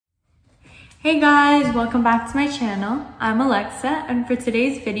Hey guys, welcome back to my channel. I'm Alexa, and for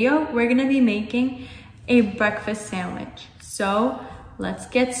today's video, we're gonna be making a breakfast sandwich. So let's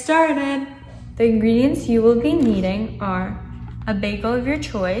get started. The ingredients you will be needing are a bagel of your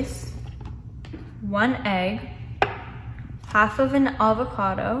choice, 1 egg, half of an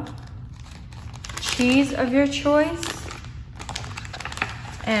avocado, cheese of your choice,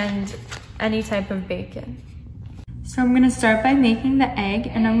 and any type of bacon. So I'm gonna start by making the egg,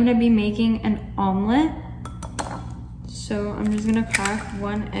 and I'm gonna be making an omelet. So I'm just gonna crack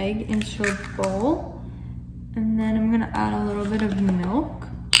 1 egg into a bowl, and then I'm gonna add a little bit of milk,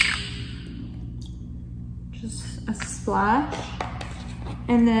 just a splash,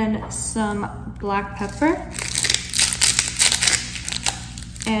 and then some black pepper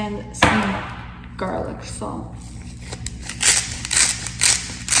and some garlic salt.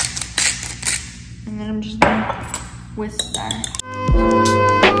 And then I'm just gonna whisk that.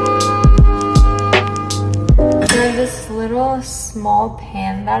 There's this little small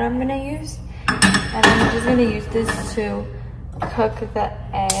pan that I'm gonna use, and I'm just gonna use this to cook the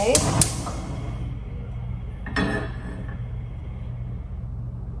egg.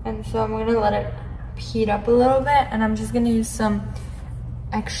 And so I'm gonna let it heat up a little bit, and I'm just gonna use some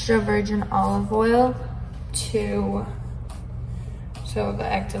extra virgin olive oil so the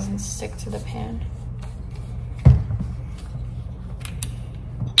egg doesn't stick to the pan.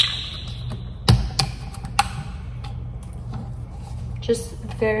 Just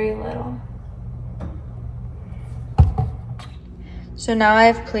very little. So now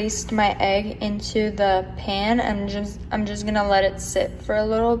I've placed my egg into the pan. I'm just gonna let it sit for a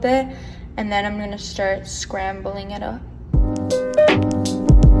little bit, and then I'm gonna start scrambling it up.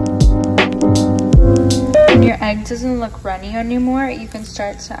 When your egg doesn't look runny anymore, you can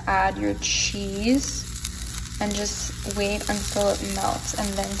start to add your cheese and just wait until it melts and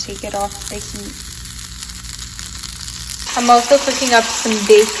then take it off the heat. I'm also cooking up some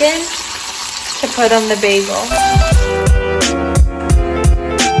bacon to put on the bagel.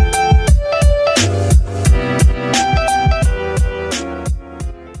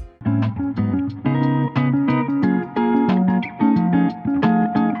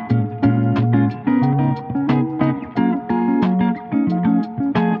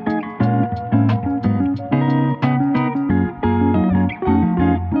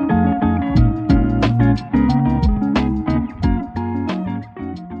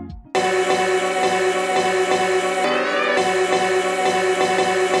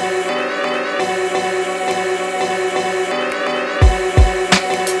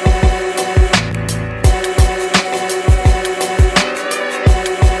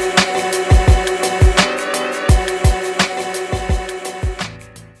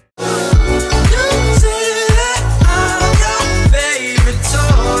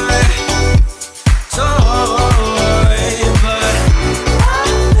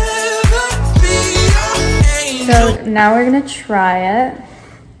 So now we're gonna try it.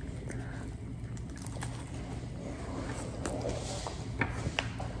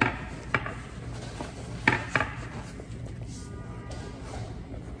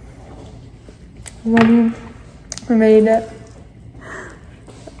 Ready? I made it.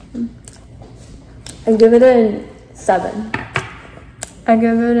 I give it a 7. I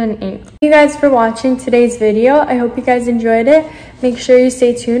give it an 8. Thank you guys for watching today's video. I hope you guys enjoyed it. Make sure you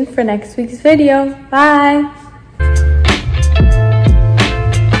stay tuned for next week's video. Bye!